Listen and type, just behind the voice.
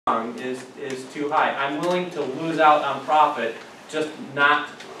strong is too high. I'm willing to lose out on profit, just not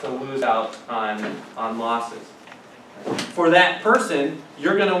to lose out on losses. For that person,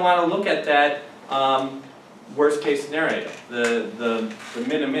 you're going to want to look at that worst case scenario, the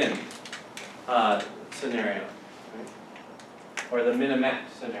min-min scenario, right? Or the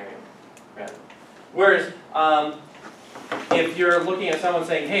min-max scenario, rather. Whereas, if you're looking at someone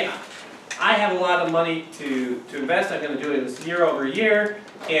saying, hey, I have a lot of money to invest, I'm going to do it year over year,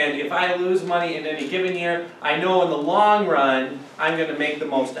 and if I lose money in any given year, I know in the long run I'm going to make the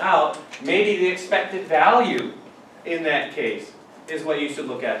most out. Maybe the expected value in that case is what you should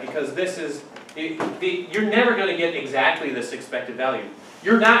look at, because this is, you're never going to get exactly this expected value.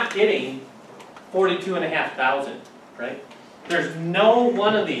 You're not getting 42,500, right? There's no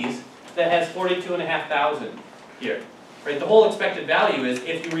one of these that has 42,500 here. Right? The whole expected value is,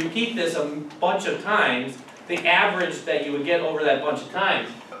 if you repeat this a bunch of times, the average that you would get over that bunch of times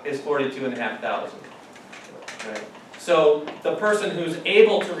is 42,500. Right? So the person who's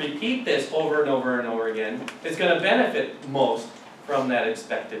able to repeat this over and over and over again is going to benefit most from that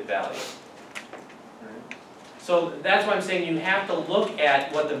expected value. Right? So that's why I'm saying you have to look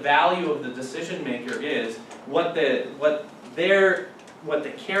at what the value of the decision maker is, what they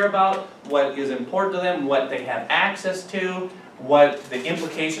care about, what is important to them, what they have access to, what the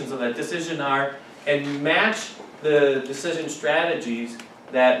implications of that decision are, and match the decision strategies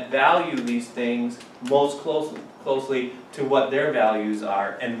that value these things most closely to what their values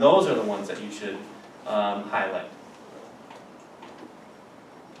are, and those are the ones that you should highlight.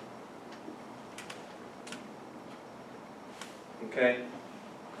 Okay.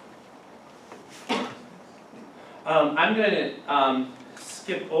 I'm going to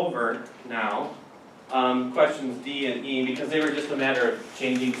skip over now questions D and E, because they were just a matter of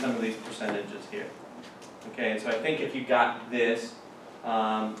changing some of these percentages here. Okay, so I think if you got this,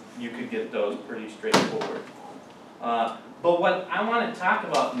 you could get those pretty straightforward. But what I want to talk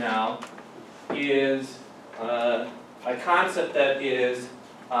about now is a concept that is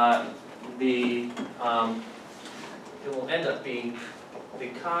it will end up being the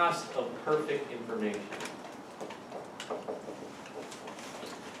cost of perfect information.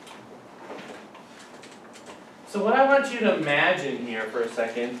 So what I want you to imagine here for a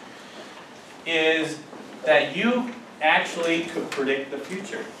second is that you actually could predict the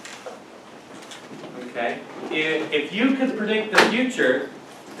future. Okay? If you could predict the future,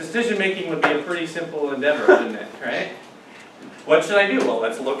 decision making would be a pretty simple endeavor, wouldn't it? Right? What should I do? Well,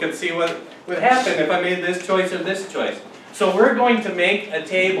 let's look and see what would happen if I made this choice or this choice. So we're going to make a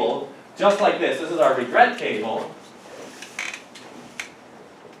table just like this. This is our regret table.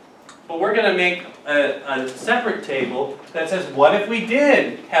 But we're going to make a separate table that says, what if we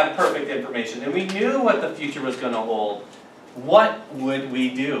did have perfect information and we knew what the future was going to hold? What would we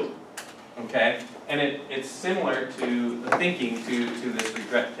do? Okay? And it's similar to the thinking to this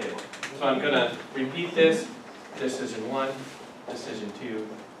regret table. So I'm going to repeat this. Decision 1, decision 2,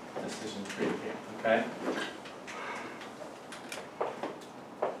 decision 3 here. Okay?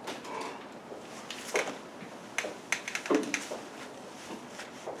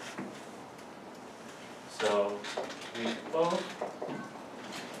 So, week both,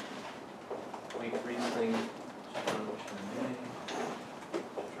 week Riesling, strong Chardonnay,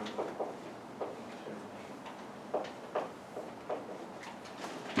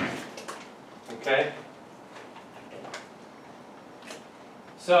 okay?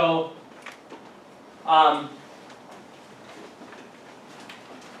 So,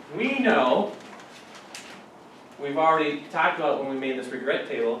 we know, we've already talked about when we made this regret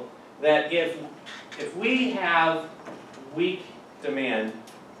table, that if we have weak demand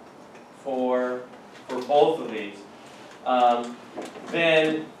for both of these,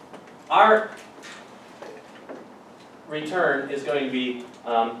 then our return is going to be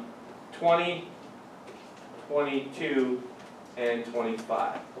 20, 22, and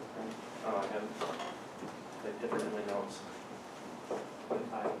 25. Oh, I have it different in my notes.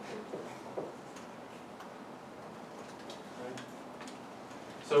 25.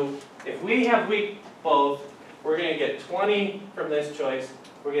 So if we have weak both, we're going to get 20 from this choice,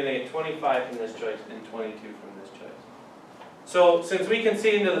 we're going to get 25 from this choice, and 22 from this choice. So since we can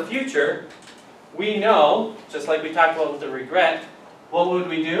see into the future, we know, just like we talked about with the regret, what would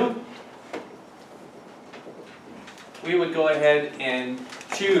we do? We would go ahead and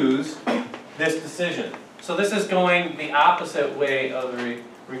choose this decision. So this is going the opposite way of the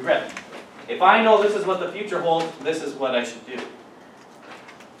regret. If I know this is what the future holds, this is what I should do.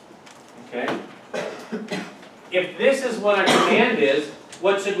 Okay? If this is what our demand is,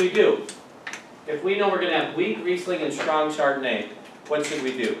 what should we do? If we know we're going to have weak Riesling and strong Chardonnay, what should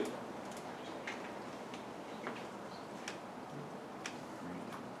we do?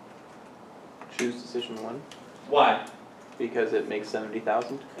 Choose decision 1 Why? because it makes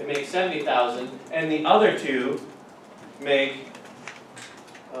 70,000. It makes 70,000, and the other two make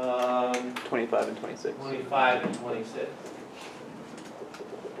 25 and 26. 25 and 26.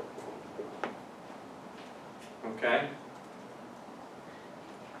 Okay?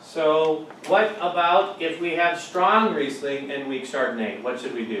 So what about if we have strong Riesling and weak Chardonnay? What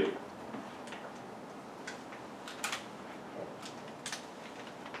should we do?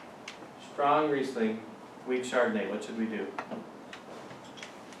 Strong Riesling, weak Chardonnay, what should we do?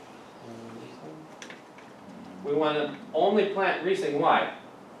 We want to only plant Riesling. Why?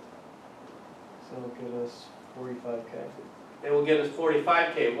 So it'll get us 45K. It will get us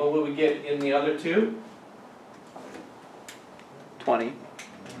 45K. What will we get in the other two? 20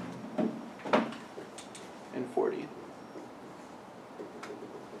 and 40.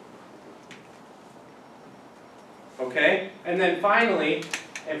 Okay? And then finally,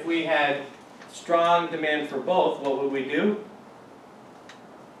 if we had strong demand for both, what would we do?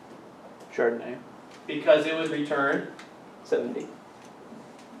 Chardonnay, Because it would return, 70.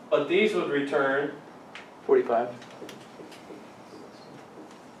 but these would return, 45.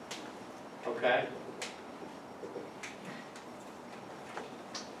 okay?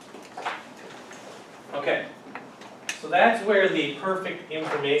 Okay, so that's where the perfect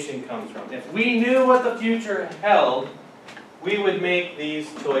information comes from. If we knew what the future held, we would make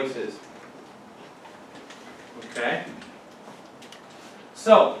these choices. Okay?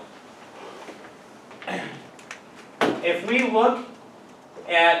 So, if we look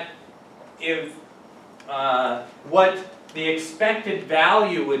at what the expected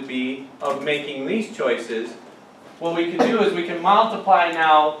value would be of making these choices, what we can do is we can multiply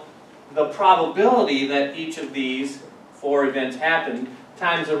now the probability that each of these 4 events happened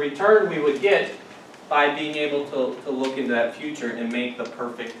times the return we would get by being able to look into that future and make the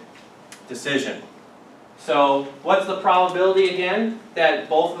perfect decision. So what's the probability again that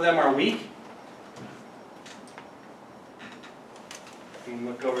both of them are weak? You can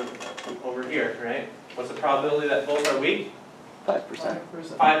look over here, right? What's the probability that both are weak? 5%.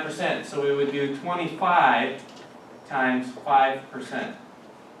 5%. So we would do 25 times 5%.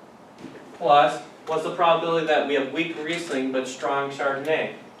 Plus, what's the probability that we have weak Riesling but strong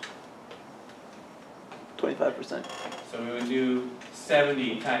Chardonnay? 25%. So we would do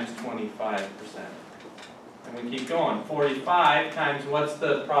 70 times 25%. And we keep going. 45 times what's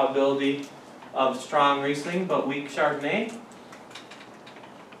the probability of strong Riesling but weak Chardonnay?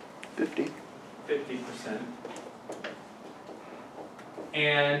 50. 50%.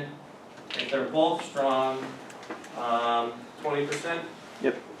 And if they're both strong, 20%?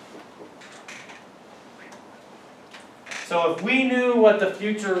 Yep. So if we knew what the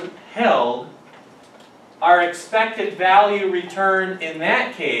future held, our expected value return in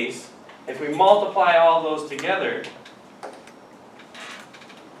that case, if we multiply all those together,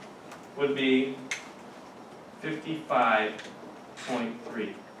 would be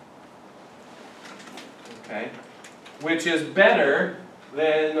 55.3. Okay? Which is better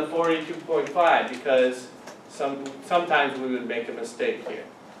than the 42.5 because sometimes we would make a mistake here.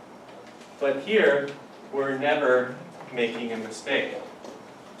 But here, we're never making a mistake.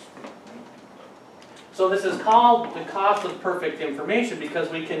 So this is called the cost of perfect information because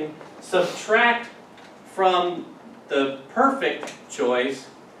we can subtract from the perfect choice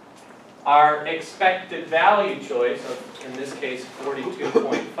our expected value choice of, in this case,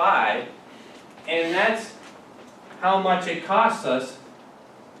 42.5, and that's how much it costs us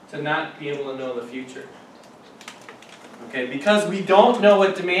to not be able to know the future. Okay, because we don't know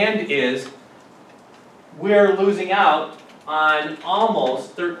what demand is, we're losing out on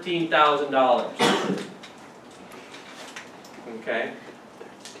almost $13,000. Okay?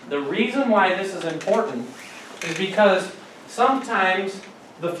 The reason why this is important is because sometimes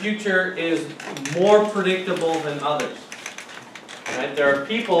the future is more predictable than others. Right? There are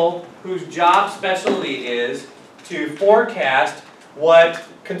people whose job specialty is to forecast what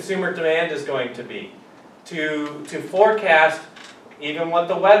consumer demand is going to be, to forecast even what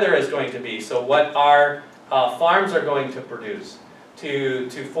the weather is going to be, so what our farms are going to produce, to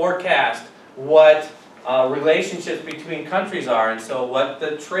forecast what relationships between countries are, and so what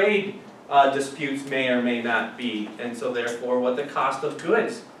the trade disputes may or may not be, and so therefore what the cost of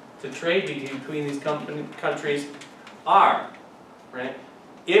goods to trade between these countries are. Right?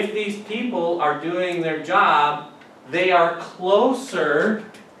 If these people are doing their job, they are closer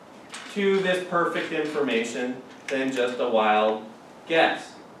to this perfect information than just a wild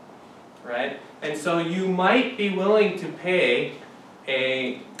guess. Right? And so you might be willing to pay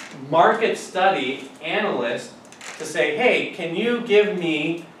a market study analyst to say, hey, can you give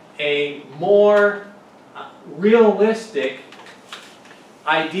me a more realistic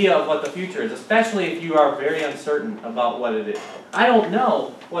idea of what the future is, especially if you are very uncertain about what it is. I don't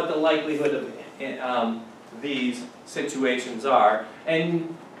know what the likelihood of these situations are,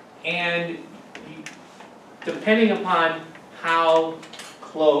 and depending upon how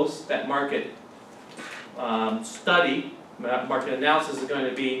close that market study, market analysis is going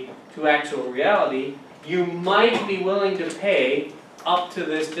to be to actual reality, you might be willing to pay up to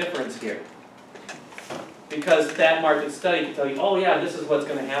this difference here. Because that market study can tell you, oh yeah, this is what's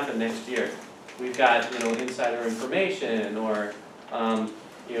going to happen next year. We've got, you know, insider information, or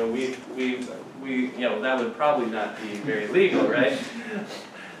you know, you know, that would probably not be very legal, right?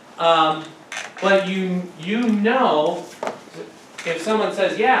 But you know, if someone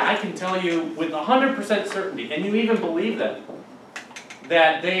says, yeah, I can tell you with 100% certainty, and you even believe them,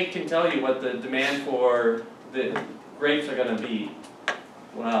 that they can tell you what the demand for the grapes are going to be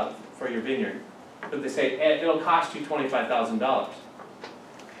for your vineyard. But they say, it'll cost you $25,000.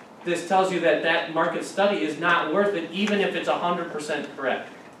 This tells you that that market study is not worth it, even if it's 100% correct,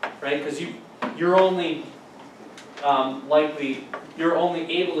 right? Because you're only you're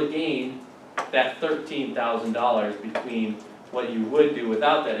only able to gain that $13,000 between what you would do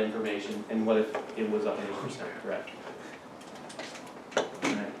without that information and what if it was 100% correct.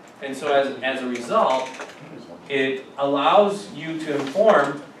 Right. And so as a result, it allows you to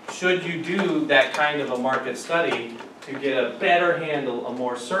inform, should you do that kind of a market study, to get a better handle, a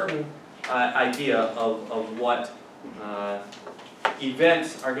more certain idea of what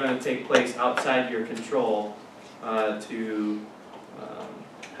events are going to take place outside your control to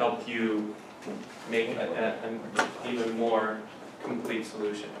help you make an even more complete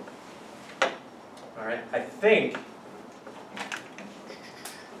solution. All right, I think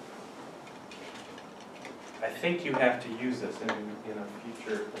you have to use this in a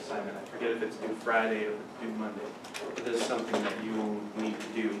future assignment. I forget if it's due Friday or due Monday. But this is something that you will need to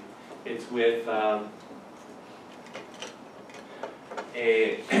do. It's with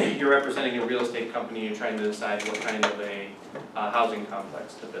you're representing a real estate company. You're trying to decide what kind of a housing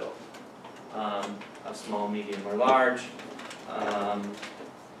complex to build. A small, medium, or large.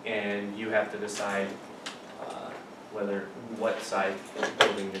 And you have to decide what size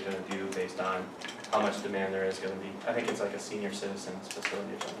building you're going to do based on how much demand there is going to be. I think it's like a senior citizens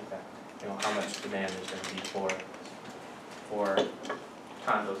facility or something like that. You know, how much demand there's going to be for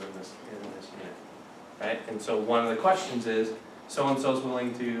condos in this unit, right? And so one of the questions is, so-and-so is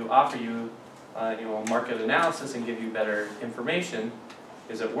willing to offer you, you know, a market analysis and give you better information.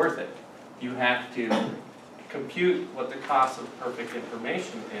 Is it worth it? You have to compute what the cost of perfect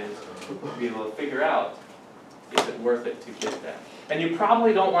information is to be able to figure out, is it worth it to get that? And you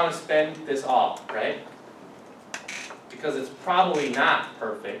probably don't want to spend this all, right? Because it's probably not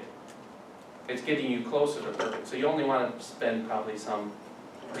perfect. It's getting you closer to perfect. So you only want to spend probably some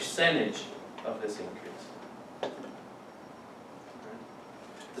percentage of this increase.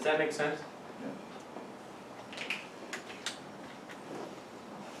 Does that make sense?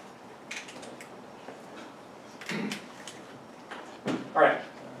 All right.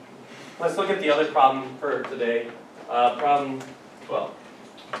 Let's look at the other problem for today. Problem 12.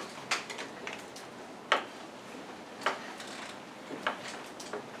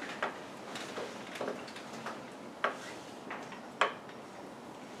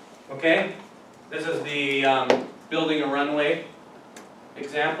 Okay, this is the building a runway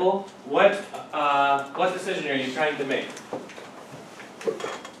example. What decision are you trying to make?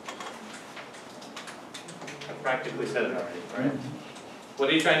 I practically said it already, right? What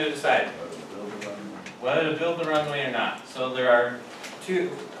are you trying to decide? Whether to build the runway or not. So there's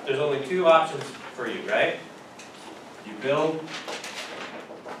only two options for you, right? You build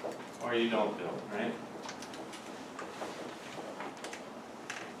or you don't build, right?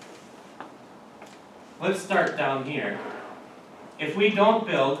 Let's start down here. If we don't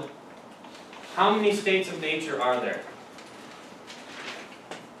build, how many states of nature are there?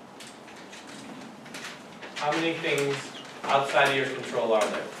 How many things outside of your control are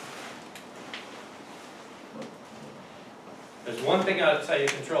there? There's one thing outside your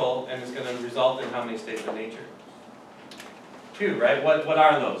control, and it's going to result in how many states of nature? Two, right? What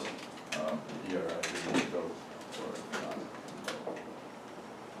are those?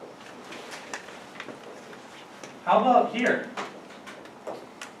 How about here?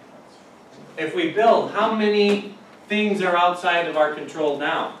 If we build, how many things are outside of our control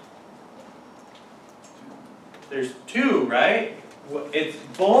now? There's two, right? It's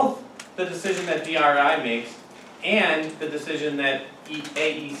both the decision that DRI makes and the decision that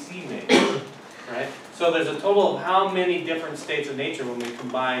AEC makes, right? So there's a total of how many different states of nature when we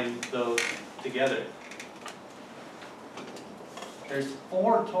combine those together? There's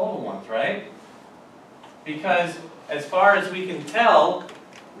 4 total ones, right? Because as far as we can tell,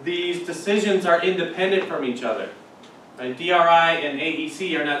 these decisions are independent from each other. Right? DRI and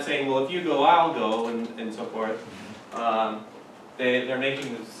AEC are not saying, well, if you go, I'll go, and so forth. They're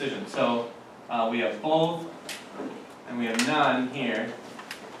making the decision. So we have both, and we have none here.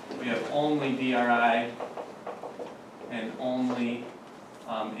 We have only DRI and only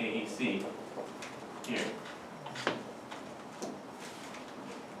AEC here.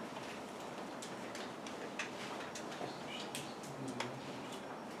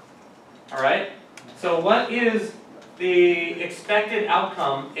 All right, so what is the expected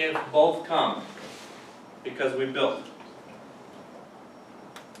outcome if both come? Because we built.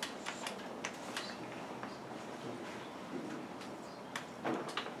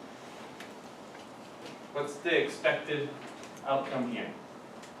 What's the expected outcome here?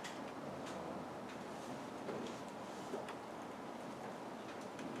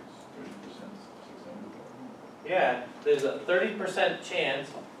 Yeah, there's a 30% chance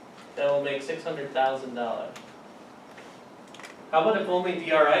that will make $600,000. How about if only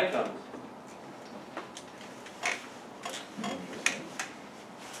DRI comes? I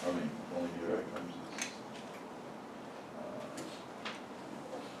mean, only DRI comes is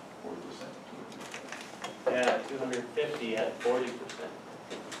 40%. Yeah, 250 at 40%.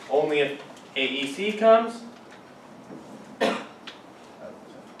 Only if AEC comes? 5%.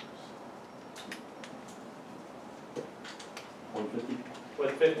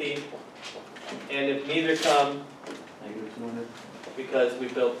 With 50, and if neither come, because we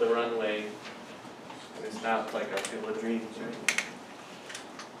built the runway, it's not like a field of dreams, right?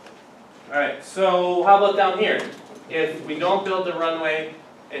 Alright, so how about down here? If we don't build the runway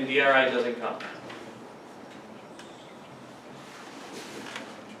and DRI doesn't come?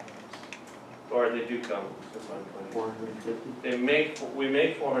 Or they do come, that's what I'm putting. 450? We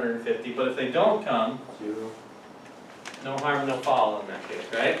make 450, but if they don't come, 0. no harm, no foul in that case,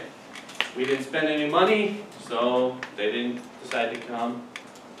 right? We didn't spend any money, so they didn't decide to come.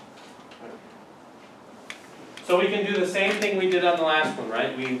 So we can do the same thing we did on the last one,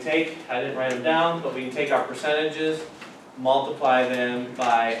 right? We can take, I didn't write them down, but we can take our percentages, multiply them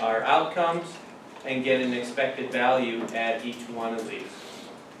by our outcomes, and get an expected value at each one of these.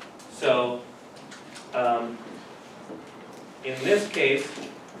 So, in this case,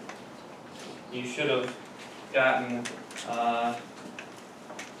 you should have gotten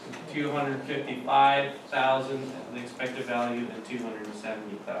 255,000, the expected value, and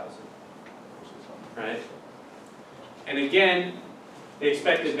 270,000, right? And again, the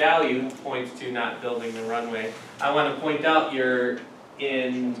expected value points to not building the runway. I want to point out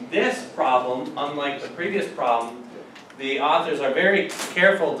in this problem, unlike the previous problem, the authors are very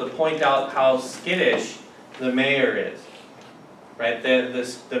careful to point out how skittish the mayor is, right?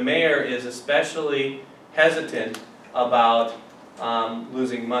 The mayor is especially hesitant about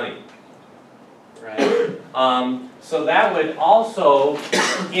losing money, right? So that would also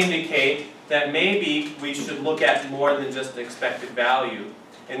indicate that maybe we should look at more than just the expected value.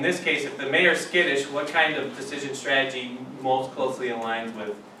 In this case, if the mayor's skittish, what kind of decision strategy most closely aligns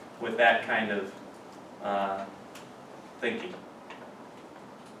with that kind of thinking?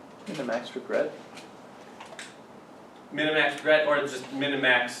 Minimax regret. Minimax regret, or just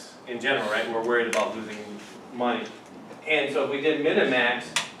minimax in general, right? We're worried about losing money. And so if we did minimax,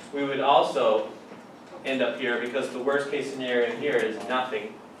 we would also end up here because the worst case scenario here is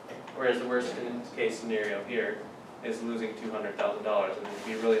nothing, whereas the worst case scenario here is losing $200,000. And it'd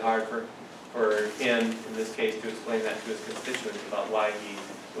be really hard for him, in this case, to explain that to his constituents about why he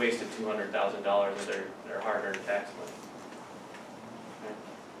wasted $200,000 of their hard-earned tax money. Okay.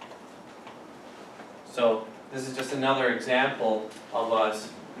 So this is just another example of us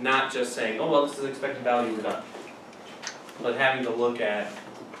not just saying, oh, well, this is expected value, we're done. But having to look at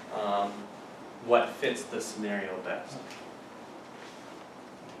what fits the scenario best.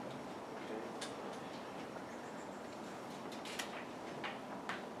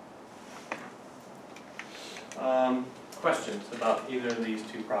 Questions about either of these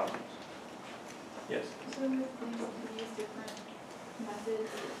two problems? Yes? So with these different methods,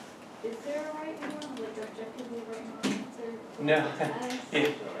 is there a right one, like objectively right one answer? No.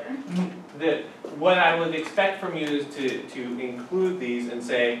 What I would expect from you is to include these and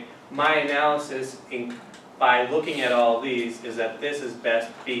say, my analysis by looking at all these is that this is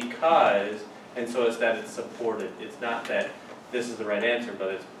best because, and so it's that it's supported. It's not that this is the right answer, but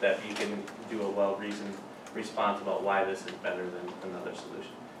it's that you can do a well-reasoned response about why this is better than another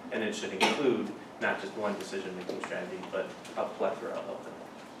solution. And it should include not just one decision-making strategy, but a plethora of them.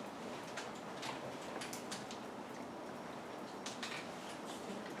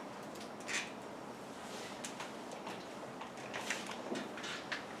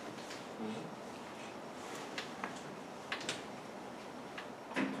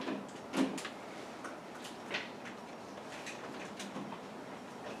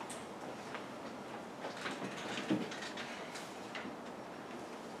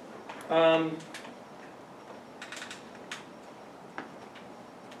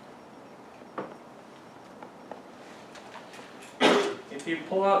 If you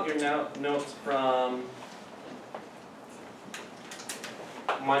pull out your notes from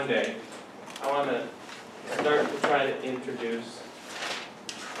Monday, I want to start to try to introduce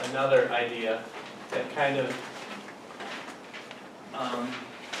another idea that kind of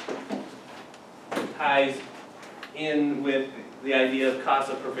ties in with the idea of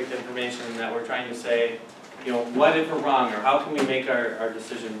cost of perfect information, and that we're trying to say, you know, what if we're wrong, or how can we make our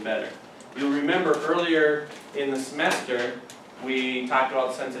decision better? You'll remember earlier in the semester, we talked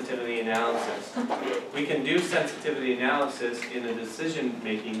about sensitivity analysis. We can do sensitivity analysis in a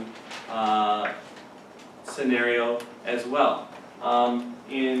decision-making scenario as well.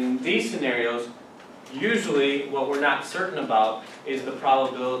 In these scenarios, usually what we're not certain about is the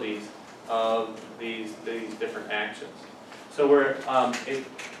probabilities of these different actions. So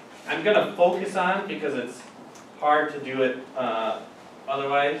I'm going to focus on, because it's hard to do it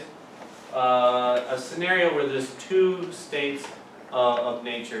otherwise, a scenario where there's two states of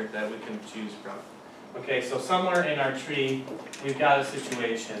nature that we can choose from. Okay, so somewhere in our tree, we've got a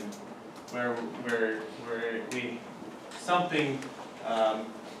situation where something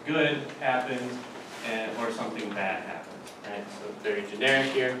good happens or something bad happens. Right, so it's very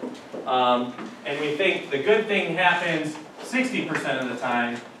generic here. And we think the good thing happens 60% of the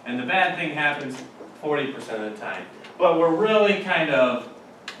time, and the bad thing happens 40% of the time. But we're really kind of,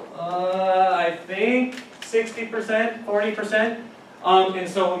 I think 60%, 40%. And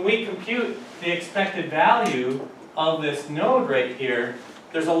so when we compute the expected value of this node right here,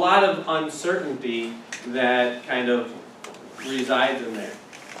 there's a lot of uncertainty that kind of resides in there.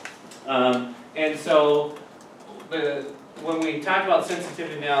 And so when we talked about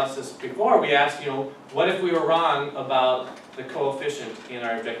sensitivity analysis before, we asked, you know, what if we were wrong about the coefficient in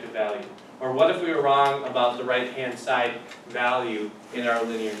our objective value? Or what if we were wrong about the right-hand side value in our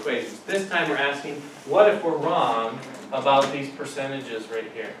linear equations? This time we're asking, what if we're wrong about these percentages right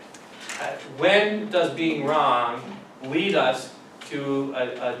here? When does being wrong lead us to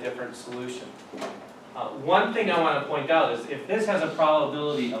a different solution? One thing I want to point out is if this has a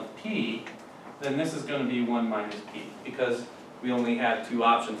probability of p, then this is going to be 1 minus p, because we only have two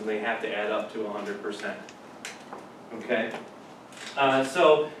options and they have to add up to 100%. Okay?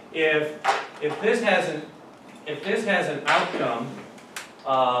 So if this has an outcome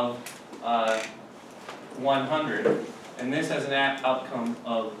of 100 and this has an outcome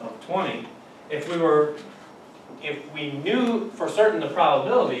of 20, if we knew for certain the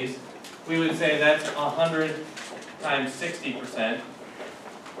probabilities, we would say that's 100 times 60%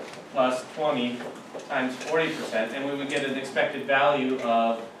 plus 20 times 40%, and we would get an expected value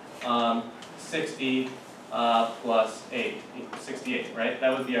of 60 plus 8, 68, right?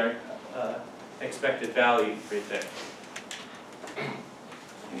 That would be our expected value right there.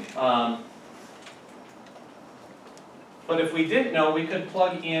 But if we didn't know, we could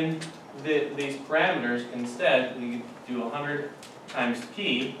plug in these parameters instead. We could do 100 times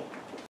p,